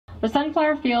The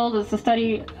sunflower field is the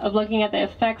study of looking at the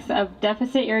effects of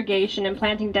deficit irrigation and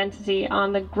planting density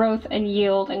on the growth and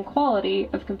yield and quality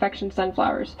of confection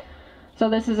sunflowers. So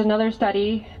this is another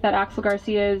study that Axel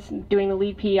Garcia is doing the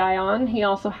lead PI on. He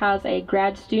also has a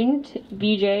grad student,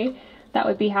 VJ, that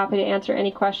would be happy to answer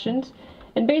any questions.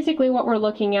 And basically what we're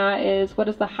looking at is what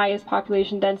is the highest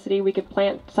population density we could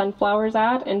plant sunflowers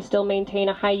at and still maintain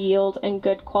a high yield and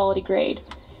good quality grade.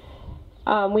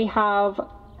 We have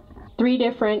 3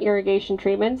 different irrigation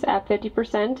treatments at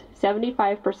 50%,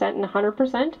 75%, and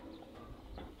 100%,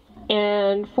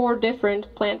 and 4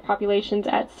 different plant populations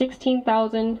at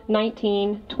 16,000,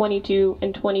 19, 22,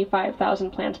 and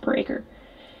 25,000 plants per acre.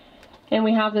 And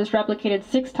we have this replicated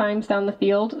 6 times down the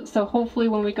field, so hopefully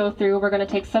when we go through, we're going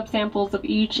to take subsamples of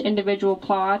each individual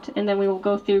plot, and then we will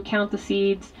go through, count the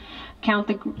seeds, count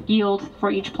the yield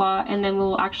for each plot, and then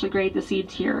we'll actually grade the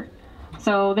seeds here.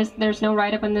 So there's no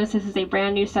write-up on this. This is a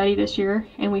brand new study this year,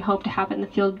 and we hope to have it in the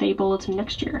field day bulletin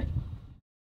next year.